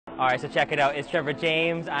Alright, so check it out. It's Trevor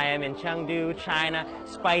James. I am in Chengdu, China,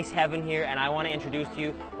 Spice Heaven here, and I want to introduce to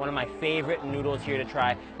you one of my favorite noodles here to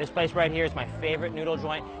try. This place right here is my favorite noodle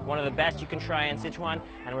joint, one of the best you can try in Sichuan,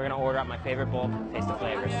 and we're going to order up my favorite bowl, taste the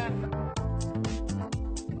flavors.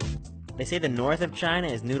 They say the north of China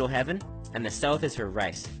is Noodle Heaven, and the south is for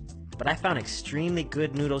rice. But I found extremely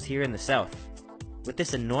good noodles here in the south. With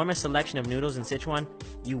this enormous selection of noodles in Sichuan,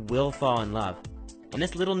 you will fall in love. And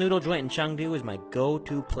this little noodle joint in Chengdu is my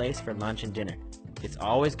go-to place for lunch and dinner. It's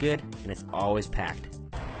always good, and it's always packed.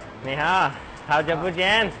 你好，好久不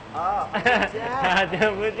见。好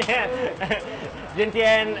久不见。今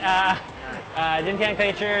天可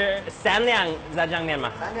以吃3两炸酱面吗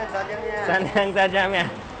？3两炸酱面，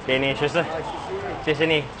给你试试。谢谢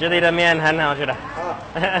你，这里的面很好吃的。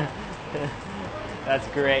That's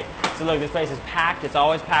great. So look, this place is packed. It's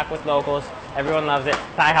always packed with locals. Everyone loves it.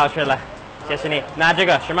 太好吃了。谢谢你，拿这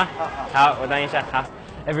个是吗？好，我等一下。好。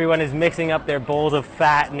Everyone is mixing up their bowls of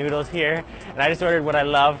fat noodles here, and I just ordered what I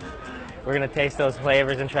love. We're gonna taste those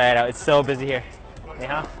flavors and try it out. It's so busy here. 你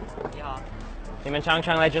好。你好。你们常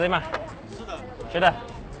常来这里吗？是的。是的。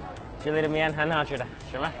这里的面很好吃的，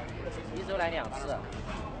是吗？一周来2次。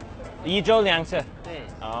一周2次。对。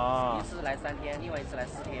哦。一次来3天，另外一次来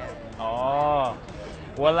4天。哦。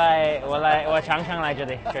我常常来这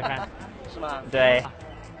里吃饭。是吗？对。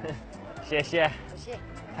谢谢。谢谢。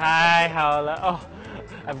太好了。Oh,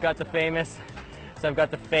 I've got the famous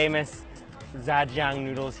zhajiang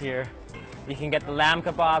noodles here. You can get the lamb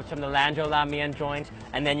kebabs from the Lanzhou La Mian joint,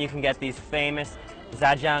 and then you can get these famous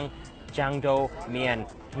zhajiang jiangdou mian,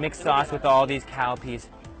 mixed sauce with all these cowpeas.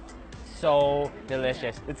 So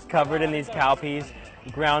delicious. It's covered in these cowpeas,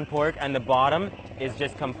 ground pork, and the bottom is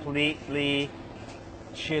just completely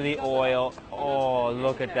chili oil. Oh,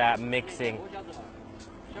 look at that mixing.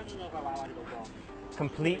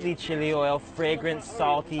 Completely chili oil, fragrant,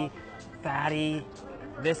 salty, fatty.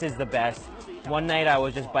 This is the best. One night I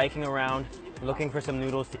was just biking around looking for some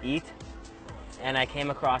noodles to eat, and I came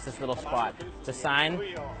across this little spot. The sign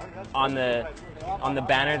on the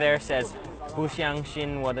banner there says 不相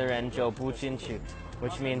信我的人就不进去,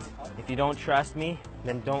 which means if you don't trust me,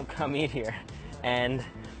 then don't come eat here. And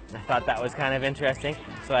I thought that was kind of interesting,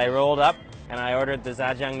 so I rolled up and I ordered the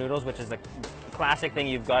zhajiang noodles, which is the classic thing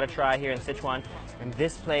you've got to try here in Sichuan. And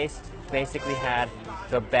this place basically had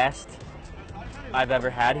the best I've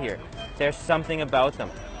ever had here. There's something about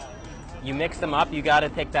them. You mix them up, you got to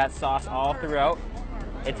take that sauce all throughout.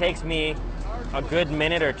 It takes me a good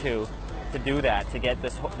minute or two to do that, to get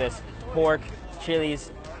this pork,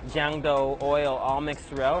 chilies, jiangdou oil all mixed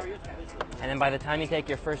throughout. And then by the time you take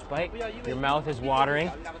your first bite, your mouth is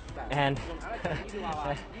watering. And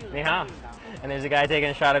ni hao. And there's a guy taking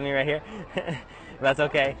a shot of me right here. That's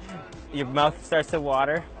okay. Your mouth starts to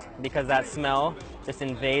water because that smell just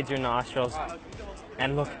invades your nostrils.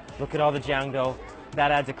 And look at all the jiangdou.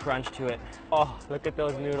 That adds a crunch to it. Oh, look at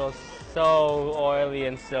those noodles. So oily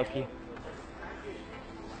and silky.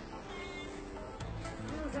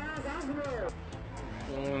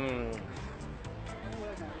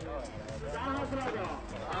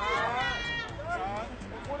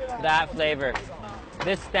 That flavor.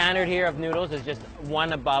 This standard here of noodles is just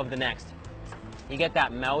one above the next. You get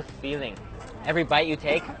that mouth feeling. Every bite you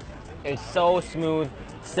take is so smooth,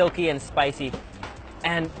 silky, and spicy.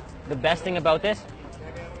 And the best thing about this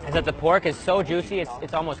is that the pork is so juicy,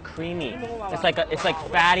 it's almost creamy. It's like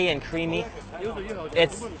fatty and creamy.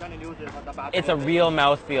 It's a real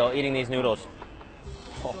mouthfeel eating these noodles.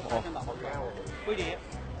 Oh, oh.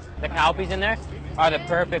 The cowpeas in there are the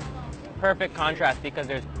perfect contrast because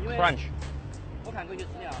there's crunch.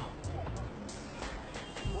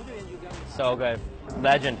 So good.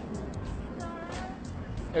 Legend.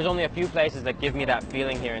 There's only a few places that give me that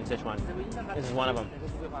feeling here in Sichuan. This is one of them.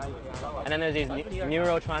 And then there's these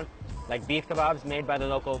Niurouchuan, like beef kebabs made by the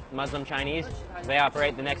local Muslim Chinese. They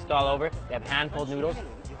operate the next stall over. They have hand-pulled noodles.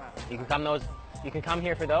 You can come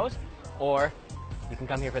here for those, or you can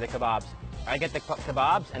come here for the kebabs. I get the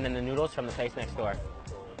kebabs and then the noodles from the place next door.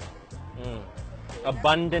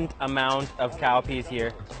 Abundant amount of cowpeas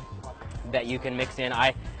here that you can mix in.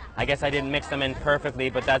 I guess I didn't mix them in perfectly,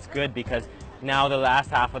 but that's good because now the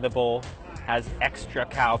last half of the bowl has extra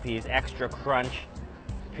cowpeas, extra crunch,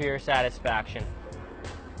 pure satisfaction.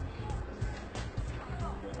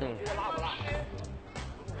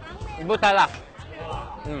 Bút太辣。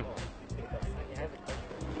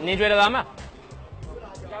你觉得辣吗？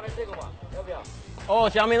哦，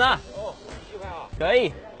小米辣。可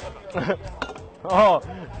以。哦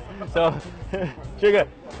 ，so 这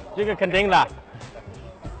个肯定辣。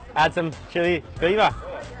Add some chili， 可以吧？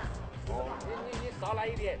你少辣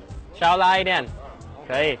一点。少辣一点。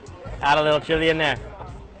可以 add a little chili in there.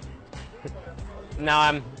 Now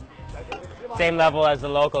I'm same level as the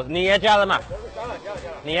locals. 你也加了吗？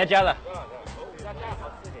你也加了。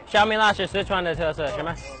小米辣是四川的特色，是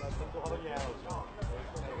吗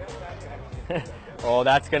？Oh,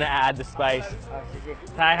 that's gonna add the spice.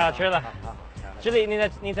 太好吃了。这里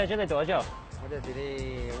你在这里多久？我在这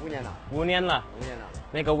里5年了。5年了。5年了。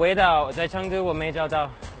那个味道在成都我没找到，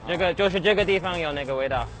这个就是这个地方有那个味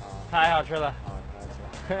道，太好吃了。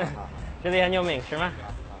这里很有名是吗？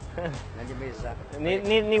那就没事。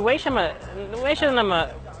你为什么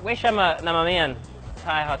那么面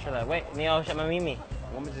太好吃了？你有什么秘密？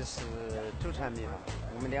我们这是祖传秘嘛，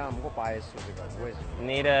我爸也说这个，我也说。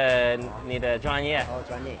你的专业？哦，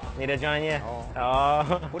专业。你的专业？哦。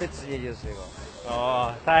我的职业就是这个。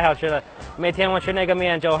哦，太好吃了！每天我吃那个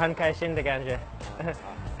面就很开心的感觉，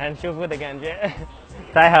很舒服的感觉，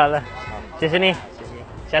太好了！谢谢你，谢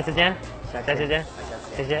谢，下次见，下次见，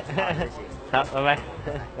谢谢，好，拜拜，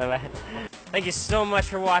拜拜。Thank you so much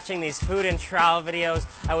for watching these food and travel videos.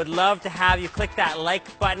 I would love to have you click that like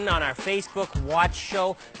button on our Facebook watch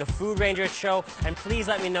show, The Food Ranger Show, and please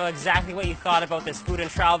let me know exactly what you thought about this food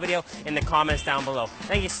and travel video in the comments down below.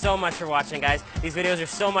 Thank you so much for watching, guys. These videos are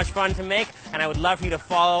so much fun to make, and I would love for you to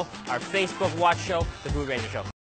follow our Facebook watch show, The Food Ranger Show.